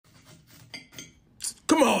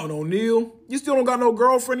Come on, O'Neal. You still don't got no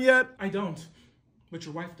girlfriend yet? I don't. But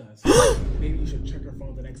your wife does. Maybe you should check her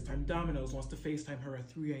phone the next time Domino's wants to FaceTime her at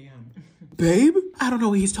 3 a.m. Babe? I don't know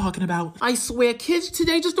what he's talking about. I swear, kids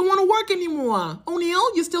today just don't want to work anymore.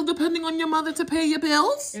 O'Neal, you still depending on your mother to pay your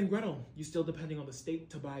bills? And Gretel, you still depending on the state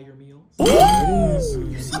to buy your meals?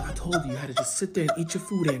 You see, I told you had to just sit there and eat your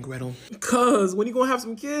food, Aunt Gretel. Cuz, when you gonna have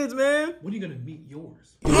some kids, man? When are you gonna meet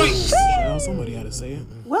yours? Well, somebody had to say it.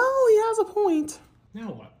 Well, he has a point.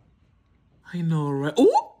 Now what? I know, right?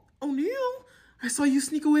 Oh, O'Neal, I saw you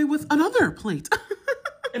sneak away with another plate.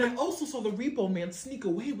 And I also saw the repo man sneak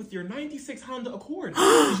away with your 96 Honda Accord.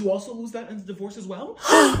 Did you also lose that in the divorce as well?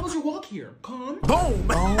 How was your walk here? Calm? Boom! Oh,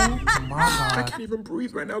 my I God. can't even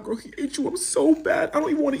breathe right now, girl. He ate you up so bad. I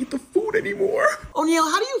don't even want to eat the food anymore. O'Neal,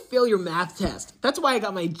 how do you fail your math test? That's why I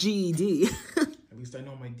got my GED. At least I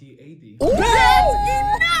know my DAD.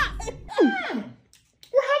 That's enough!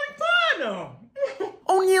 We're having fun!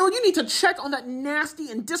 O'Neal, you need to check on that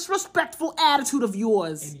nasty and disrespectful attitude of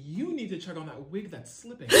yours. And you need to check on that wig that's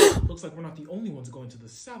slipping. Looks like we're not the only ones going to the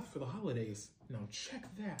South for the holidays. Now check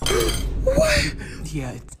that. What?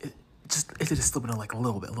 Yeah, it is slipping like a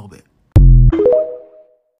little bit.